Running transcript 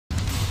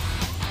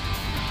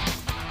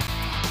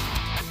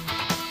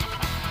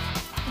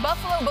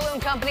Buffalo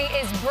Balloon Company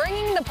is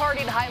bringing the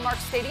party to Highmark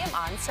Stadium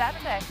on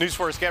Saturday. News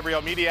 4's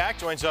Gabrielle Mediak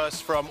joins us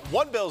from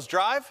One Bills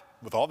Drive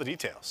with all the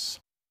details.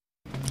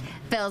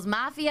 Bills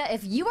Mafia,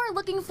 if you are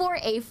looking for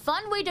a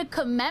fun way to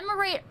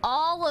commemorate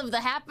all of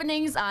the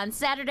happenings on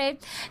Saturday,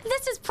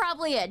 this is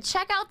probably it.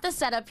 Check out the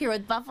setup here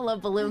with Buffalo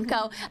Balloon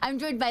Co. I'm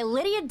joined by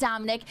Lydia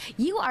Dominic.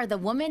 You are the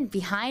woman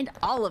behind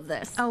all of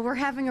this. Oh, we're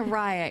having a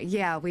riot.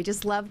 Yeah, we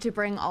just love to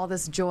bring all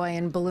this joy,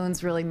 and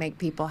balloons really make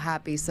people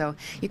happy. So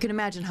you can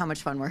imagine how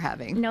much fun we're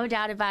having. No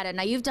doubt about it.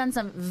 Now, you've done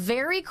some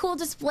very cool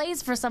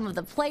displays for some of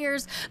the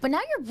players, but now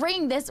you're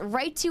bringing this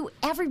right to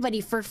everybody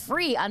for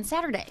free on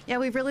Saturday. Yeah,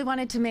 we really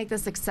wanted to make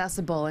this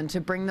accessible and to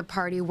bring the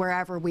party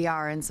wherever we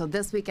are. And so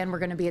this weekend we're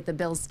going to be at the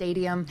Bills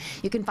Stadium.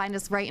 You can find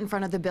us right in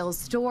front of the Bills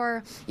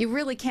store. You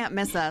really can't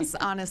miss us,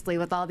 honestly,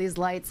 with all these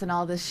lights and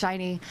all this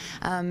shiny,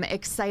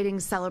 exciting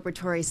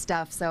celebratory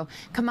stuff. So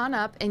come on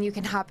up and you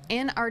can hop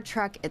in our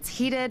truck. It's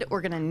heated.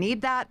 We're going to need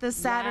that this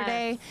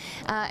Saturday.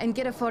 And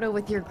get a photo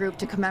with your group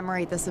to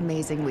commemorate this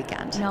amazing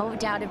weekend. No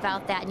doubt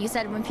about that. And you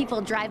said when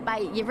people drive by,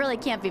 you really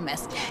can't be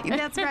missed.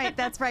 That's right.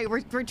 That's right.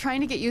 We're trying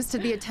to get used to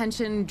the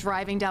attention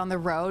driving down the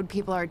road.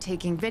 People are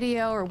taking video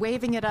or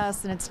waving at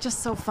us, and it's just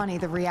so funny,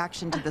 the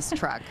reaction to this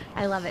truck.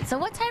 I love it. So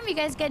what time are you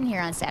guys getting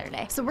here on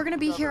Saturday? So we're going to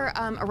be here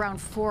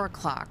around 4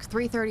 o'clock,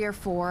 3:30 or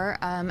 4,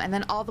 and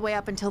then all the way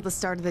up until the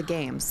start of the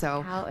game.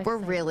 So we're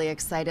really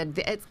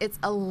excited. It's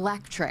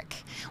electric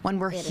when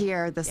we're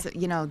here.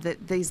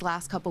 These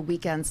last couple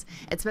weekends,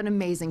 it's been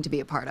amazing to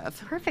be a part of.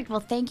 Perfect. Well,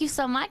 thank you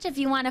so much. If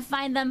you want to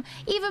find them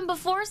even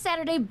before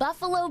Saturday,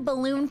 Buffalo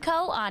Balloon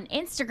Co. on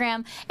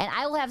Instagram, and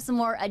I will have some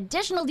more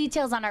additional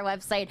details on our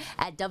website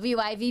at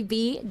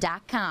WIVB.com.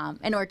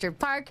 In Orchard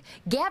Park,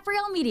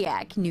 Gabrielle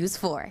Mediak, News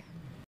 4.